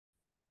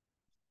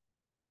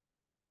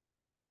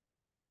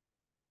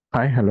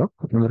Hi hello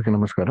అందరికీ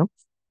నమస్కారం.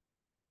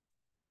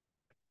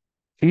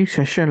 ఈ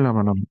సెషన్లో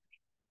మనం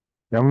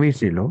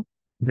ఎంవీసీలో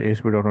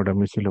ఏస్పీడ్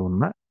ఎంవీసీలో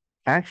ఉన్న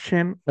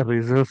యాక్షన్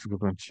రిజల్ట్స్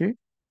గురించి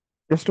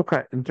జస్ట్ ఒక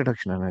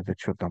ఇంట్రడక్షన్ అనేది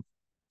చూద్దాం.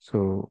 సో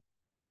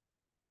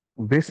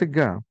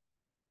బేసిక్గా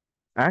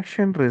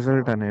యాక్షన్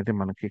రిజల్ట్ అనేది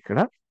మనకి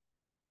ఇక్కడ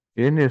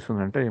ఏం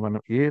చేస్తుందంటే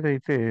మనం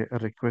ఏదైతే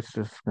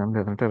రిక్వెస్ట్స్ కానీ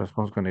లేదంటే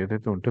రెస్పాన్స్ కానీ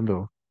ఏదైతే ఉంటుందో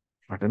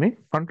వాటిని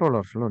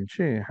కంట్రోలర్స్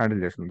నుంచి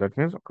హ్యాండిల్ చేస్తుంది. దట్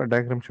మీన్స్ ఒక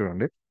డయాగ్రామ్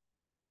చూడండి.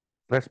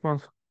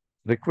 రెస్పాన్స్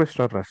రిక్వెస్ట్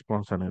ఆర్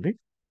రెస్పాన్స్ అనేది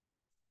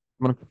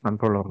మనకు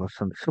కంట్రోలర్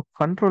వస్తుంది. సో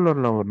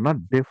కంట్రోలర్లో ఉన్న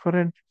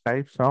different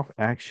types of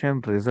action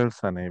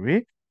results అనేవి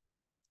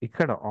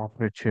ఇక్కడ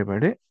ఆపరేట్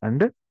చేయబడి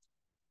అండ్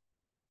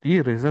ఈ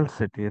రిజల్ట్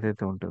సెట్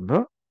ఏదైతే ఉంటుందో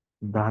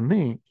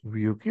దాన్ని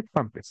వ్యూకి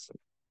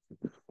పంపిస్తుంది.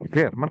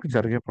 క్లియర్, మనకు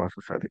జరిగే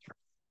ప్రాసెస్ అది.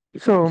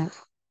 సో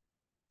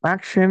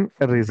యాక్షన్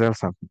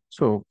రిజల్ట్స్ అంటుంది.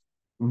 So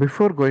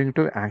before going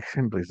to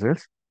action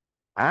results,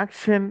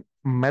 action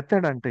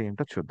method అంటే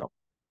ఏంటో చూద్దాం.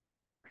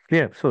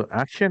 క్లియర్. సో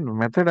యాక్షన్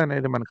మెథడ్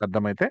అనేది మనకు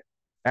అర్థమైతే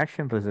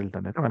యాక్షన్ రిజల్ట్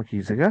అనేది మనకి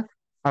ఈజీగా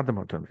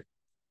అర్థమవుతుంది.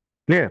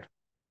 Clear.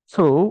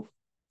 So,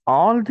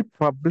 all the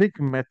public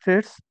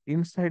methods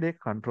inside a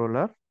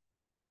controller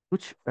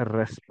which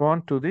respond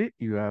to the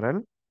URL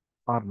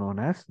are known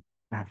as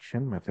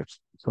action methods.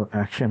 So,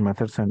 action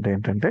methods అంటే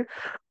ఏంటంటే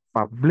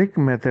పబ్లిక్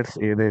మెథడ్స్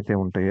ఏదైతే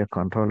ఉంటాయో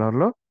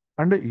కంట్రోలర్లో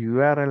అండ్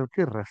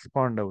కి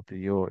రెస్పాండ్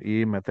అవుతాయో ఈ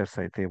మెథడ్స్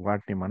అయితే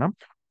వాటిని మనం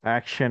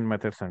యాక్షన్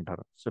మెథడ్స్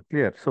అంటారు. So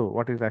clear. So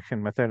what is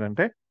action method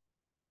అంటే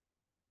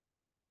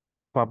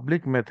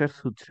public methods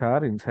which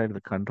are inside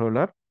the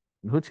controller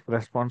which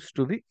responds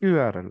to the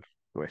URL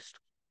request.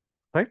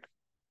 Right.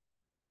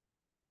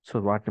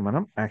 So వాటిని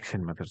మనం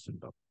యాక్షన్ మెథడ్స్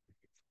అంటాం.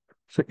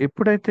 సో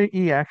ఎప్పుడైతే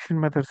ఈ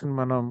యాక్షన్ మెథడ్స్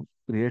మనం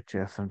create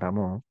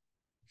చేస్తుంటామో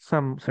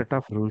some set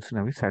of rules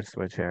అవి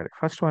satisfy చేయాలి.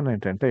 First one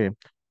ఏంటంటే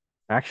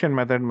action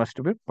method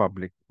must be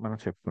public మనం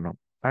చెప్పుకున్నాం.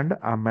 అండ్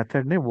ఆ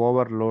మెథడ్ ని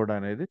ఓవర్లోడ్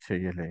అనేది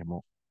చేయలేము.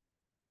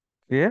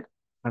 క్లియర్.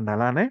 అండ్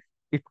అలానే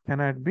it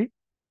cannot be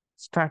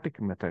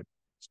static method.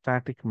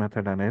 Static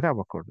method అనేది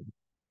అవ్వకూడదు.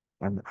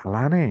 అండ్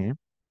అలానే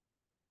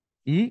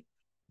ఈ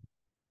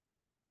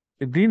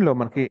దీనిలో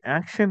మనకి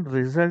action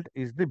result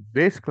is the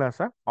base class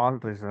of all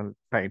result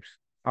types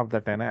of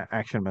that అయిన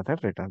action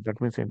method return.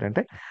 That means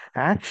ఏంటంటే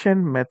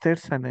యాక్షన్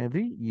మెథడ్స్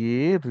అనేది ఏ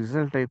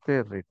రిజల్ట్ అయితే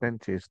రిటర్న్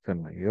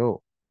చేస్తున్నాయో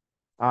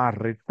ఆ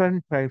రిటర్న్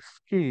టైప్స్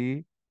కి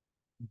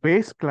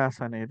బేస్ క్లాస్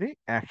అనేది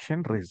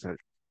యాక్షన్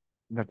రిజల్ట్.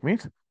 దట్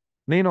మీన్స్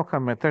నేను ఒక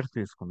మెథడ్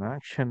తీసుకున్నా,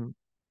 యాక్షన్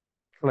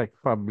లైక్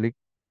పబ్లిక్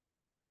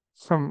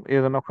సమ్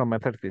ఏదైనా ఒక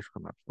మెథడ్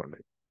తీసుకున్నా అనుకోండి.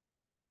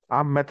 ఆ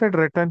మెథడ్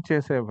రిటర్న్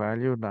చేసే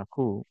వాల్యూ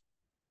నాకు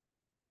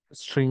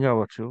స్ట్రింగ్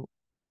అవ్వచ్చు,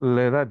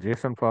 లేదా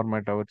జేసన్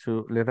ఫార్మాట్ అవ్వచ్చు,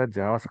 లేదా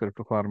జావా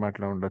స్క్రిప్ట్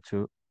ఫార్మాట్లో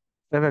ఉండొచ్చు,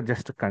 లేదా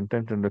జస్ట్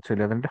కంటెంట్ ఉండొచ్చు,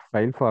 లేదంటే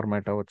ఫైల్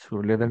ఫార్మాట్ అవ్వచ్చు,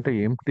 లేదంటే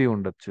ఎంటీ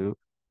ఉండొచ్చు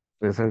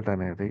రిజల్ట్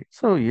అనేది.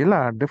 సో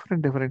ఇలా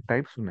డిఫరెంట్ డిఫరెంట్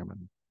టైప్స్ ఉన్నాయి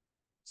మనకి.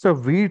 సో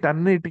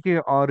వీటన్నిటికీ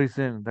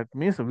ఆరిజిన్, దట్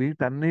మీన్స్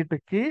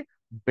వీటన్నిటికీ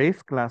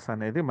బేస్ క్లాస్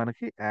అనేది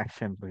మనకి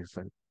action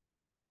result.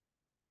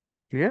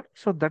 Clear.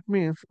 So that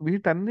means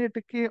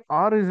వీటన్నిటికీ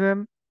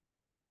ఆరిజిన్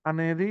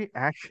అనేది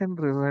యాక్షన్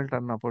రిజల్ట్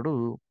అన్నప్పుడు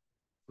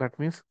that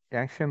means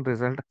action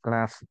result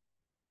class.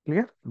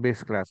 Clear.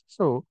 Base class.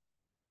 So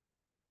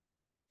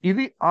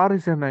ఇది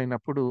ఆరిజిన్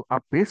అయినప్పుడు ఆ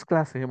బేస్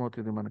క్లాస్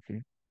ఏమవుతుంది మనకి?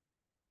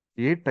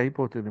 ఏ టైప్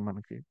అవుతుంది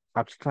మనకి?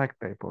 అబ్స్ట్రాక్ట్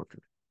టైప్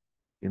అవుతుంది.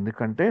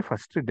 ఎందుకంటే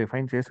ఫస్ట్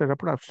డిఫైన్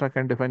చేసేటప్పుడు అబ్స్ట్రాక్ట్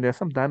అని డిఫైన్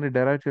చేస్తాం, దాన్ని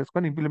డెరైవ్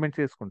చేసుకొని ఇంప్లిమెంట్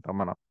చేసుకుంటాం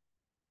మనం.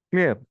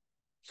 క్లియర్.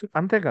 సో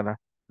అంతే కదా.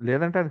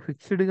 లేదంటే అది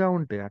ఫిక్స్డ్ గా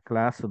ఉంటే ఆ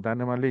క్లాస్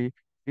దాన్ని మళ్ళీ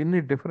ఇన్ని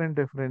different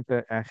different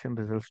action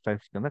results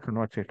types కింద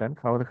కన్వర్ట్ చేయడానికి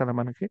కావదు కదా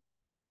మనకి.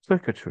 సో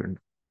ఇక్కడ చూడండి,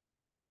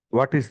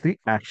 what is the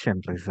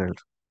action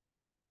result?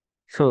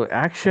 So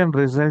action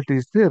result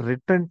is the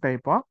return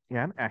type of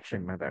an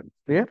action method.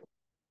 Clear.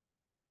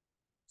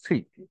 C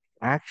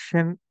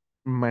action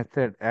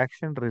method,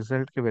 action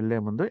result కి వెళ్లే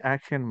ముందు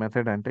యాక్షన్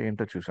మెథడ్ అంటే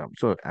ఏంటో చూసాం.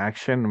 సో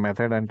యాక్షన్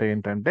మెథడ్ అంటే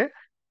ఏంటంటే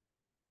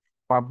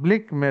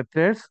public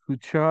methods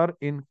which are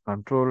in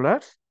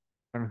controllers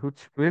and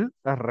which will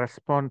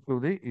respond to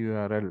the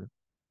URL,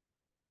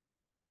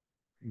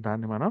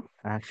 దాన్ని మనం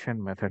యాక్షన్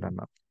మెథడ్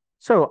అన్నాం.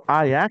 సో ఆ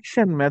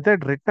యాక్షన్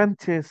మెథడ్ రిటర్న్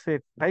చేసే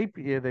టైప్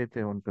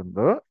ఏదైతే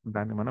ఉంటుందో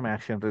దాన్ని మనం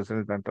యాక్షన్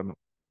రిజల్ట్ అంటున్నాం.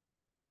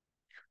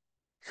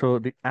 So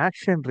the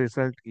action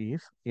result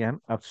is N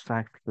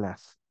abstract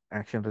class.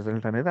 Action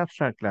result అనేది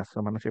అబ్స్ట్రాక్ట్ క్లాస్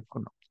మనం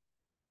చెప్పుకున్నాం.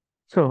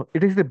 So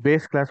it is the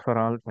base class for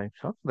all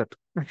types of that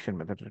action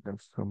method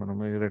returns. So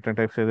మనం ఈ రిటర్న్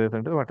టైప్స్ ఏదైతే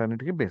ఉంటుందో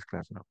వాటన్నిటికీ base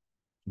class.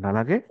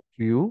 అలాగే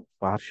view,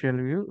 partial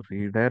view,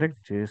 redirect,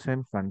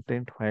 Jason,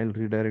 content, file,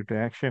 redirect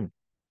action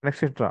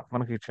etcetera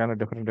మనకి చాలా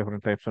డిఫరెంట్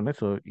డిఫరెంట్ టైప్స్ ఉన్నాయి.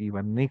 So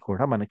ఇవన్నీ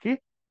కూడా మనకి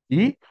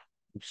ఈ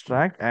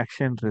అబ్స్ట్రాక్ట్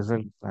యాక్షన్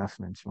రిజల్ట్ క్లాస్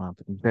నుంచి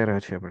మాత్రం డెరైవ్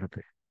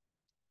చేయబడతాయి.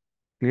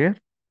 క్లియర్.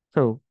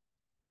 సో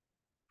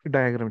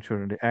డయాగ్రామ్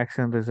చూడండి.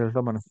 యాక్షన్ రిజల్ట్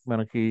లో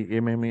మనకి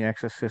ఏమేమి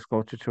యాక్సెస్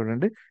చేసుకోవచ్చు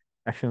చూడండి.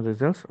 Action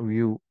results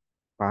view,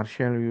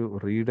 partial view,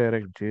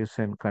 redirect,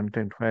 Jason,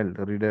 content, file,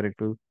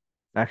 redirect,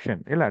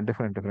 action, ఇలా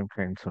డిఫరెంట్ డిఫరెంట్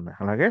కైండ్స్ ఉన్నాయి.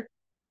 అలాగే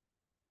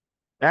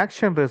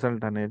యాక్షన్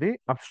రిజల్ట్ అనేది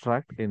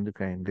అబ్స్ట్రాక్ట్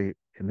ఎందుకైంది?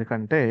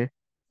 ఎందుకంటే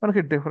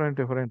మనకి డిఫరెంట్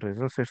డిఫరెంట్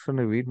రిజల్ట్ సెట్స్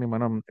ఉన్నాయి. వీటిని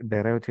మనం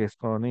డెరైవ్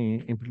చేసుకొని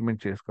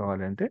ఇంప్లిమెంట్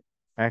చేసుకోవాలి అంటే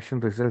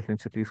యాక్షన్ రిజల్ట్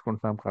నుంచి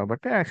తీసుకుంటున్నాం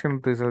కాబట్టి యాక్షన్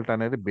రిజల్ట్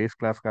అనేది బేస్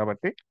క్లాస్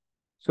కాబట్టి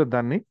సో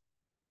దాన్ని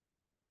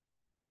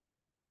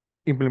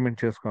ఇంప్లిమెంట్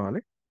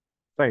చేసుకోవాలి.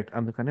 రైట్.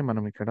 అందుకని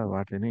మనం ఇక్కడ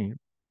వాటిని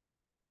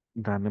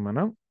దాన్ని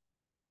మనం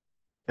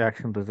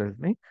యాక్షన్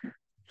రిజల్ట్‌ని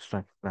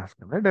అబ్స్ట్రాక్ట్ క్లాస్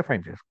కింద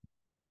డిఫైన్ చేసుకుంటాం.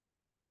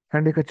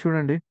 అండ్ ఇక్కడ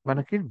చూడండి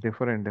మనకి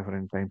different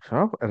different types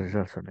of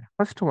results ఉన్నాయి.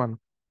 First one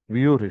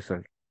view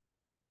result.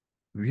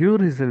 View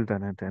result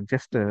అనేది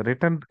జస్ట్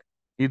రిటర్న్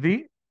ఇది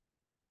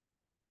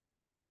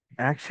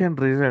యాక్షన్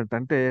రిజల్ట్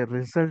అంటే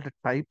రిజల్ట్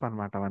టైప్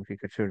అన్నమాట మనకి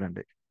ఇక్కడ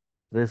చూడండి.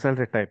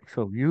 Result type. So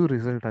view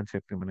result అని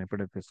చెప్పి మనం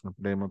ఎప్పుడైతే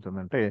తీసుకున్నప్పుడు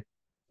ఏమవుతుందంటే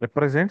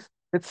represents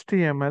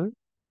HTML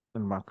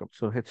markup.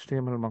 So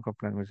HTML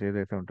markup language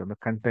ఏదైతే ఉంటుందో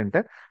కంటెంట్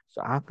సో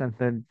ఆ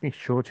కంటెంట్ ని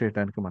షో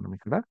చేయడానికి మనం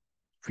ఇక్కడ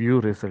వ్యూ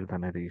రిజల్ట్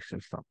అనేది యూస్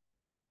చేస్తాం.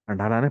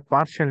 అండ్ అలానే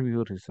partial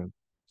view result.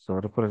 So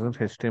represent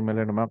HTML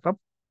and markup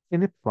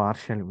in the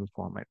partial view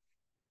format.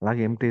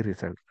 అలాగే empty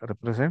result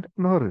represent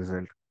no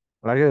result.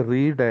 అలాగే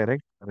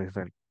redirect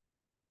result.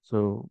 So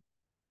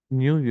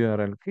new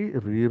URL కి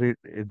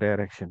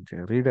రీడైరెక్షన్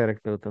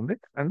రీడైరెక్ట్ అవుతుంది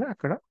అండ్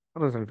అక్కడ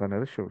రిజల్ట్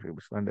అనేది show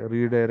చూపిస్తుంది. అంటే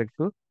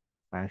redirect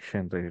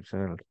action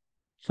result.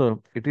 So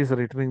it is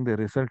returning the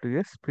result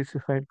A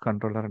specified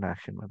controller and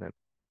action method.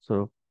 So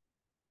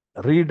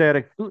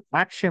redirect to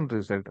action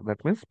result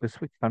that means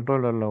specific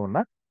controller లో ఉన్న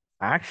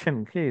action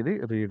కి ఇది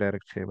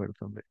రీడైరెక్ట్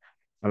చేయబడుతుంది.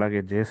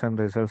 అలాగే జేసన్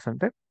రిజల్ట్స్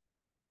అంటే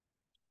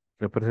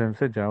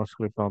represents Java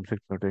script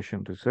object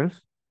notation results.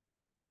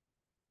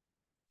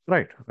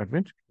 Right. That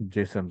means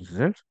Jason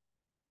results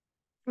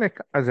like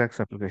Ajax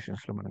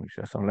applications లో మనం use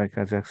చేస్తాం. లైక్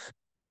అజాక్స్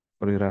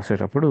మరి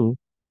రాసేటప్పుడు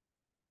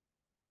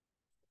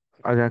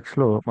అజాక్స్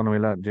లో మనం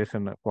ఇలా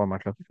జేసన్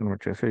ఫార్మాట్ లో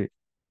కన్వర్ట్ చేసి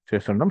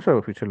చేస్తుంటాం. సో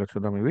ఫ్యూచర్ లో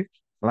చూద్దాం ఇవి.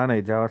 అలానే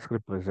Java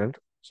script result.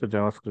 So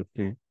Java script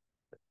కి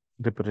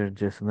రిప్రజెంట్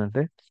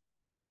చేస్తుందంటే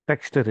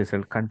టెక్స్ట్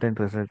రిజల్ట్. కంటెంట్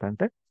రిజల్ట్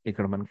అంటే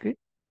ఇక్కడ మనకి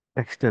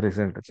టెక్స్ట్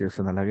రిజల్ట్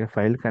చేస్తుంది. అలాగే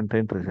ఫైల్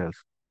కంటెంట్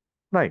రిజల్ట్స్.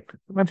 రైట్.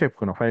 మనం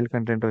చెప్పుకున్నాం ఫైల్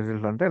కంటెంట్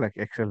రిజల్ట్ అంటే లైక్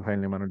ఎక్సెల్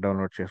ఫైల్ ని మనం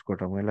డౌన్లోడ్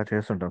చేసుకోవటం ఇలా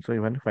చేస్తుంటాం. సో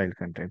ఇవన్నీ file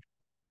content.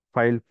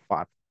 File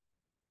path.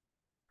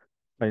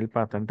 File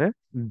path అంటే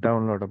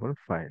downloadable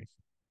files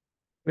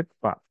with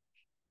path.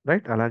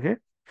 Right. అలాగే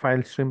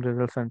ఫైల్ స్ట్రీమ్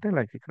రిజల్ట్స్ అంటే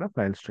లైక్ ఇక్కడ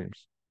file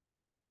streams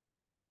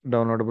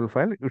downloadable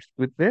file it's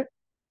with a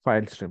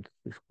file stream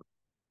తీసుకో.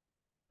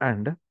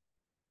 అండ్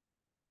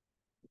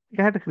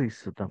కేటగిరీస్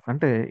చూద్దాం.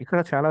 అంటే ఇక్కడ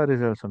చాలా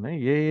రిజల్ట్స్ ఉన్నాయి.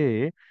 ఏ ఏ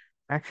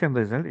యాక్షన్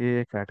రిజల్ట్ ఏ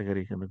ఏ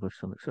కేటగిరీ కిందకి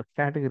వస్తుంది. So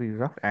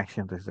categories of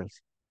action results.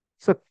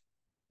 So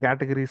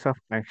categories of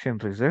action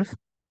results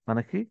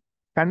మనకి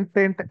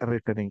కంటెంట్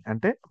రిటర్నింగ్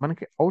అంటే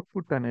మనకి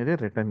అవుట్పుట్ అనేది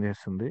రిటర్న్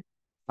చేస్తుంది.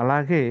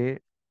 అలాగే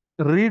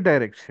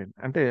రీడైరెక్షన్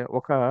అంటే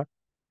ఒక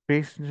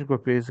పేజ్ నుంచి ఒక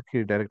పేజ్ కి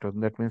డైరెక్ట్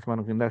అవుతుంది. దట్ మీన్స్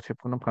మనం ఇందాక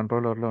చెప్పుకున్నాం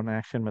కంట్రోలర్ లో ఉన్న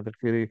యాక్షన్ మెథడ్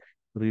కి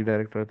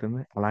రీడైరెక్ట్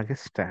అవుతుంది. అలాగే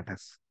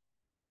status.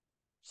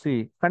 C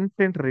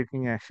content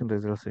rating action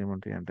results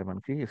ఏముంటాయి అంటే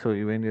మనకి సో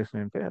ఇవేం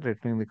చేస్తున్నాయంటే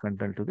returning the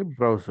content to the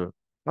browser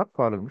are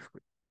following the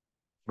script.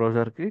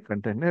 Browser కి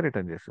కంటెంట్ ని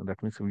రిటర్న్ చేస్తుంది.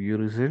 That means view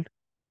result,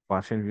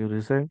 partial view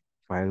result,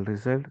 file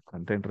result,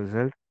 content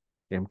result,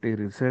 empty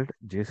result,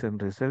 Jason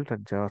result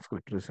and Java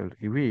script result.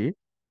 ఇవి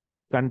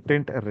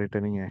content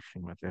returning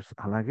action methods.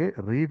 అలాగే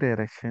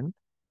redirection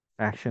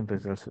action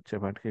results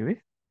వచ్చేపాటికి ఇవి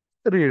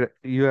రీ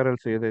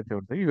URLs ఏదైతే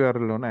ఉంటాయో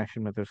యూఆర్ఎల్లోని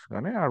action methods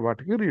కానీ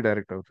వాటికి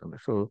రీడైరెక్ట్ అవుతుంది.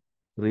 సో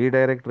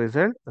రీడైరెక్ట్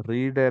రిజల్ట్,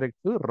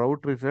 రీడైరెక్ట్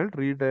రౌట్ result,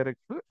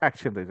 redirect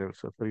action result.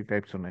 So three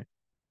types ఉన్నాయి.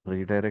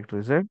 Redirect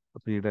result,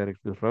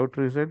 redirect rate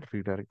result,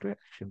 redirect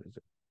action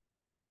result.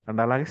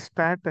 And అలాగే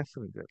స్టాటస్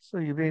రిజల్ట్. సో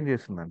ఇదేం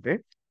చేస్తుందంటే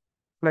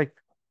లైక్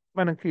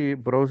మనకి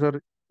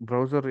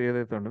బ్రౌజర్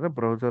ఏదైతే ఉంటుందో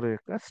బ్రౌజర్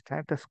యొక్క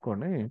స్టాటస్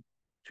కోడ్ని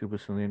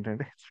చూపిస్తుంది.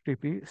 ఏంటంటే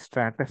HTTP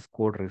status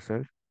code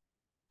result,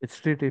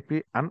 HTTP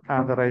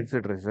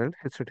unauthorised result,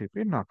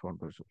 HTTP not found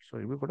result. So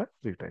ఇవి కూడా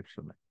త్రీ టైప్స్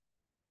ఉన్నాయి.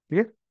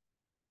 క్లియర్.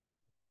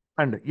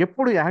 అండ్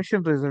ఎప్పుడు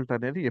యాక్షన్ రిజల్ట్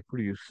అనేది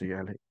ఎప్పుడు యూస్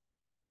చేయాలి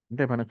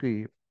అంటే మనకి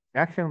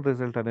యాక్షన్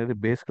రిజల్ట్ అనేది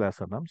బేస్ క్లాస్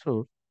అన్నాం. సో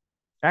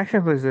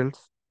యాక్షన్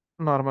రిజల్ట్స్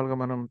నార్మల్గా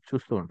మనం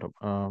చూస్తూ ఉంటాం.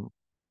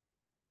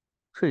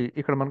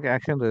 ఇక్కడ మనకి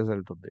యాక్షన్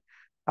రిజల్ట్ ఉంది.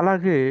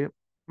 అలాగే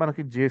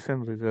మనకి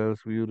జేసన్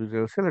రిజల్ట్స్, వ్యూ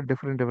రిజల్ట్స్ ఇలా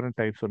డిఫరెంట్ డిఫరెంట్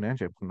టైప్స్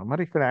ఉన్నాయని చెప్పుకున్నాం.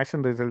 మరి ఇక్కడ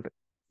యాక్షన్ రిజల్ట్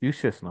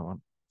యూస్ చేస్తున్నాం.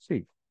 సి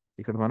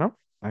ఇక్కడ మనం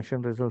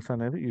యాక్షన్ రిజల్ట్స్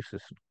అనేది యూస్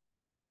చేస్తున్నాం.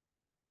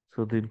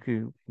 సో దీనికి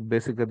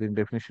బేసిక్గా దీని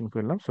డెఫినేషన్కి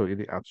వెళ్ళాం. సో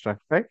ఇది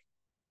abstract type.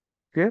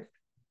 Clear.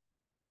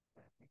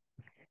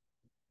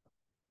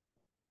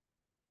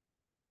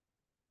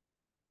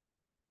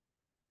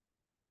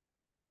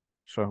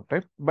 Strong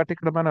type. But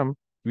ఇక్కడ మనం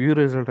వ్యూ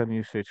రిజల్ట్ అని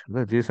యూస్ చేయొచ్చు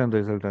కదా, జేసన్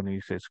రిజల్ట్ అని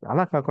యూస్ చేయొచ్చు.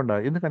 అలా కాకుండా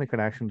ఎందుకని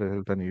ఇక్కడ యాక్షన్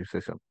రిజల్ట్ అని యూస్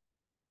చేసాం.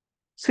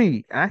 సి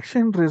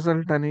యాక్షన్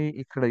రిజల్ట్ అని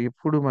ఇక్కడ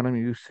ఎప్పుడు మనం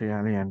యూస్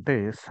చేయాలి అంటే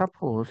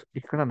సపోజ్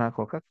ఇక్కడ నాకు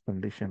ఒక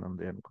కండిషన్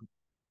ఉంది అనుకో.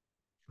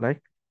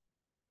 Like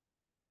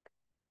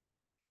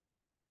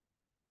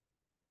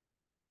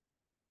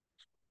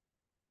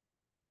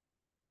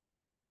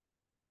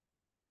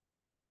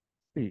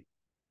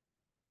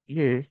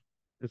A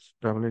is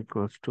double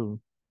equals to.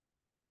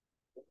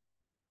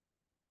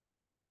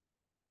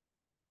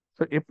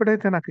 So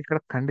ఎప్పుడైతే నాకు ఇక్కడ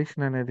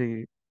కండిషన్ అనేది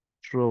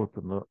ట్రూ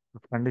అవుతుందో,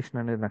 కండిషన్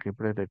అనేది నాకు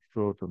ఎప్పుడైతే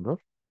ట్రూ అవుతుందో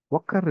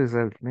ఒక్క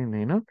రిజల్ట్ ని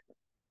నేను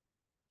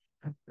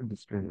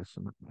డిస్ప్లే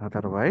చేస్తున్నాను.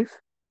 అదర్వైజ్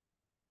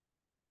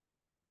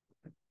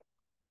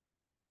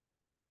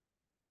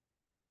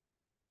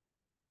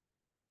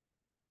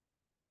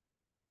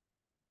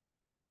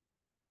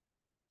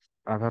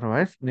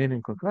నేను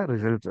ఇంకొక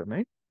రిజల్ట్స్ అని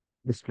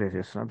డిస్ప్లే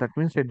చేస్తున్నాను. దట్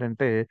మీన్స్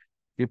ఏంటంటే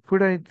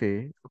ఎప్పుడైతే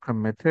ఒక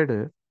మెథడ్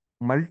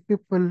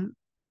మల్టిపుల్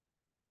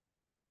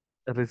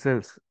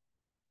రిజల్ట్స్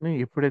ని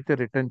ఎప్పుడైతే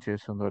రిటర్న్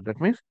చేస్తుందో, that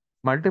means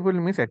multiple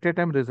means at a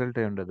time result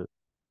ఏ ఉండదు.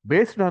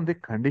 బేస్డ్ ఆన్ ది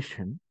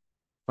కండిషన్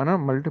మనం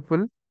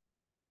మల్టిపుల్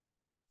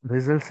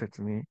రిజల్ట్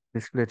సెట్స్ ని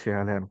డిస్ప్లే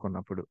చేయాలి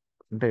అనుకున్నప్పుడు,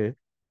 అంటే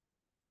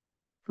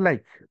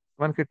లైక్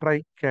మనకి ట్రై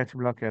క్యాచ్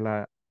బ్లాక్ ఎలా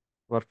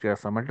వర్క్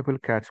చేస్తాం, మల్టిపుల్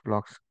క్యాచ్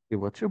బ్లాక్స్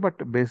ఇవ్వచ్చు, but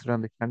based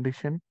on the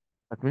condition,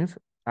 that means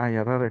ఆ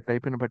ఎర్రర్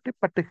టైప్ని బట్టి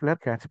పర్టికులర్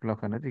క్యాచ్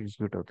బ్లాక్ అనేది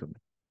ఎగ్జిక్యూట్ అవుతుంది.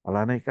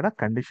 అలానే ఇక్కడ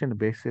కండిషన్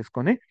బేస్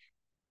చేసుకొని,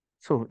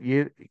 so A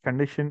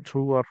condition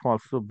true or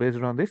falls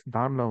based on this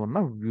దానిలో ఉన్న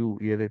వ్యూ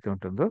ఏదైతే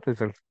ఉంటుందో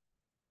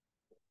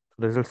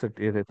రిజల్ట్ సెట్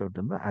ఏదైతే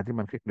ఉంటుందో అది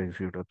మనకి ఇక్కడ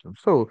ఎగ్జిక్యూట్ అవుతుంది.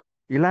 సో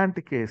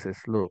ఇలాంటి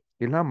కేసెస్లో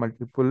ఇలా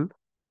మల్టిపుల్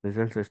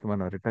రిజల్ట్ సెట్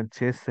మనం రిటర్న్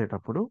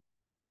చేసేటప్పుడు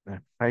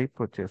టైప్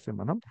వచ్చేసి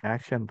మనం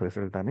యాక్షన్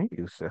రిజల్ట్ అని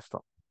యూజ్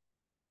చేస్తాం.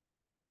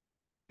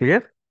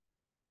 క్లియర్?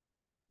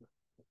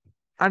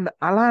 అండ్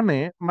అలానే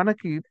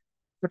మనకి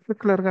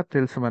పర్టికులర్ గా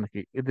తెలుసు,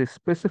 మనకి ఇది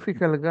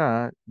స్పెసిఫికల్ గా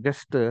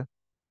జస్ట్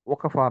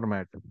ఒక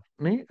ఫార్మాట్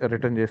ని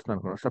రిటర్న్ చేస్తుంది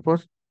అనుకో.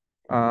 సపోజ్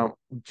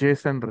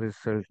జేసన్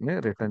రిజల్ట్ ని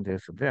రిటర్న్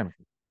చేస్తుంది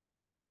అనుకో.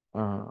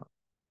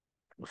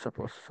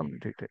 సపోజ్ సమ్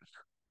డీటెయిల్స్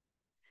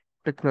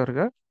పర్టికులర్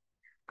గా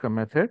ఒక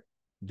మెథడ్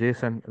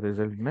జేసన్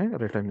రిజల్ట్ ని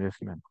రిటర్న్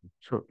చేస్తుంది అనుకో.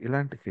 సో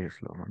ఇలాంటి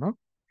కేసులో మనం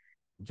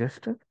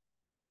జస్ట్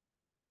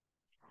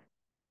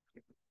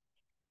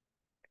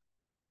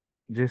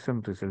జేసన్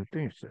రిజల్ట్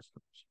యూజ్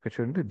చేస్తాం. ఇక్కడ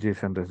చూడండి,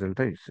 జేసన్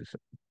రిజల్ట్ యూజ్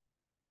చేస్తాం.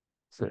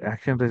 సో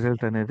యాక్షన్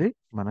రిజల్ట్ అనేది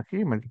మనకి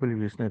మల్టిపుల్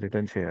వ్యూస్ ని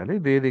రిటర్న్ చేయాలి.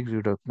 ఇది ఏది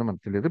ఎగ్జిక్యూట్ అవుతుందో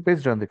మనకు తెలియదు.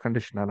 బేస్డ్ ఆన్ ది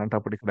కండిషన్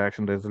అలాంటప్పుడు ఇక్కడ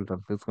యాక్షన్ రిజల్ట్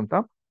అని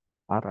తీసుకుంటాం.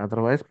 ఆర్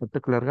అదర్వైజ్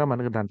పర్టికులర్ గా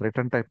మనకి దాని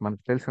రిటర్న్ టైప్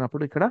మనకు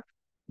తెలిసినప్పుడు ఇక్కడ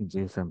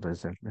జేసన్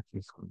రిజల్ట్ ని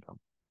తీసుకుంటాం.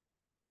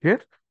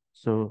 Clear?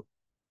 So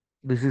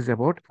this is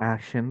about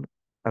action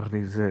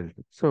result.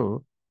 So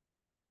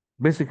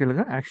బేసికల్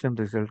గా యాక్షన్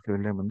రిజల్ట్ కి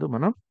వెళ్లే ముందు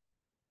మనం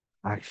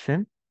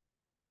action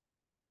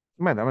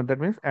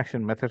that means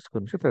action methods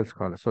గురించి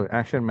తెలుసుకోవాలి. సో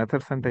యాక్షన్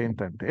మెథడ్స్ అంటే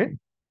ఏంటంటే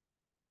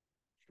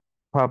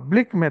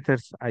పబ్లిక్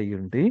మెథడ్స్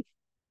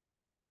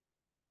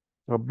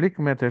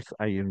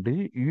అయ్యుండి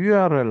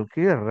యూఆర్ఎల్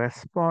కి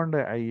రెస్పాండ్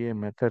అయ్యే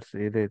మెథడ్స్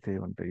ఏదైతే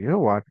ఉంటాయో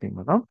వాటిని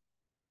మనం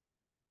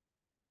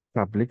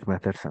పబ్లిక్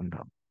మెథడ్స్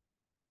అంటాం.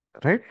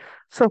 Right?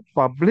 So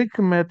public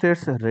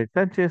methods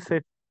return చేసే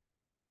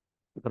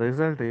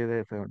రిజల్ట్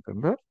ఏదైతే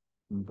ఉంటుందో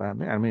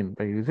దాన్ని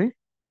బై యూజింగ్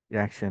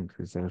యాక్షన్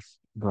రిజల్ట్స్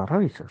ద్వారా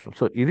ఇచ్చేస్తాం.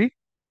 సో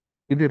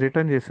ఇది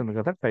రిటర్న్ చేస్తుంది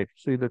కదా టైప్.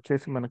 సో ఇది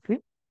వచ్చేసి మనకి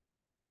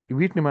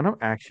వీటిని మనం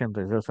యాక్షన్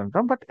రిజల్ట్స్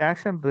అంటాం. బట్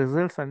యాక్షన్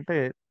రిజల్ట్స్ అంటే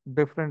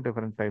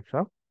different types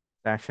of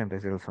action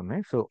results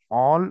ఉన్నాయి. సో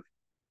ఆల్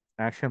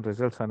యాక్షన్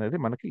రిజల్ట్స్ అనేది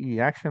మనకి ఈ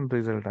యాక్షన్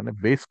రిజల్ట్ అనే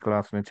బేస్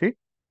క్లాస్ నుంచి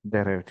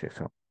డెరైవ్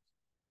చేసాం.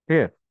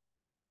 క్లియర్?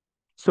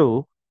 సో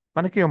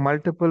మనకి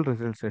మల్టిపుల్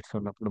రిజల్ట్ సెట్స్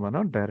ఉన్నప్పుడు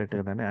మనం డైరెక్ట్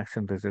గా దాన్ని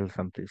యాక్షన్ రిజల్ట్స్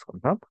అని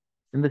తీసుకుంటాం.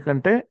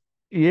 ఎందుకంటే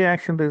ఏ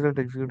యాక్షన్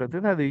రిజల్ట్ ఎగ్జిక్యూట్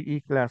అవుతుంది అది ఈ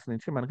క్లాస్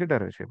నుంచి మనకి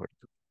డెరైవ్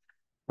చేయబడుతుంది.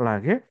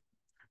 అలాగే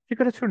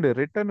ఇక్కడ చూడండి,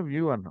 రిటర్న్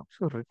వ్యూ అన్నాం.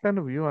 సో రిటర్న్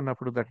వ్యూ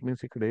అన్నప్పుడు దట్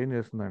మీన్స్ ఇక్కడ ఏం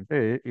చేస్తుందంటే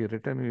ఈ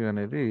రిటర్న్ వ్యూ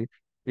అనేది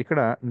ఇక్కడ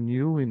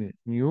న్యూ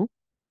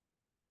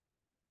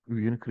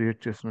వ్యూని క్రియేట్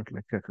చేసినట్లు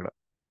లెక్క, ఇక్కడ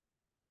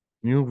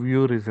న్యూ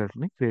వ్యూ రిజల్ట్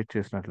ని క్రియేట్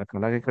చేసినట్లు లెక్క.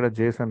 అలాగే ఇక్కడ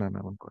జేసన్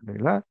అన్నాం అనుకోండి,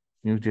 ఇలా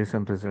న్యూ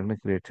జేసన్ రిజల్ట్ ని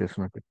క్రియేట్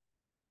చేసినట్టు.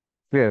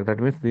 క్లియర్? దట్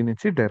మీన్స్ దీని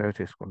నుంచి డెరైవ్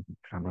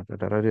చేసుకుంటున్నాం అనమాట.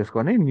 డెరైవ్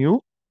చేసుకొని న్యూ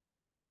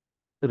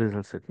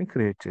రిజల్ట్ సెట్ ని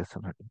క్రియేట్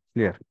చేస్తున్నట్టు.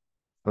 క్లియర్?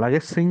 అలాగే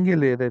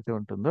సింగిల్ ఏదైతే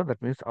ఉంటుందో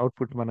దట్ మీన్స్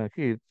అవుట్పుట్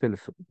మనకి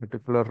తెలుసు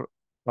పర్టికులర్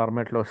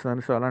ఫార్మాట్ లో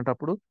వస్తుందని. సో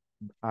అలాంటప్పుడు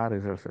ఆ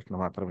రిజల్ట్ సెట్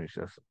మాత్రం యూజ్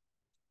చేస్తాం.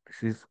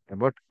 This is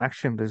about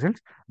action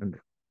results. And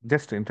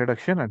just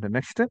introduction. And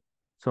next,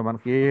 so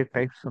మనకి ఏ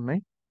టైప్స్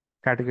ఉన్నాయి,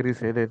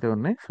 కేటగిరీస్ ఏదైతే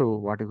ఉన్నాయి, సో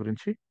వాటి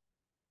గురించి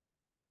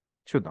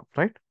చూద్దాం.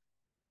 రైట్?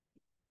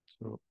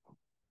 సో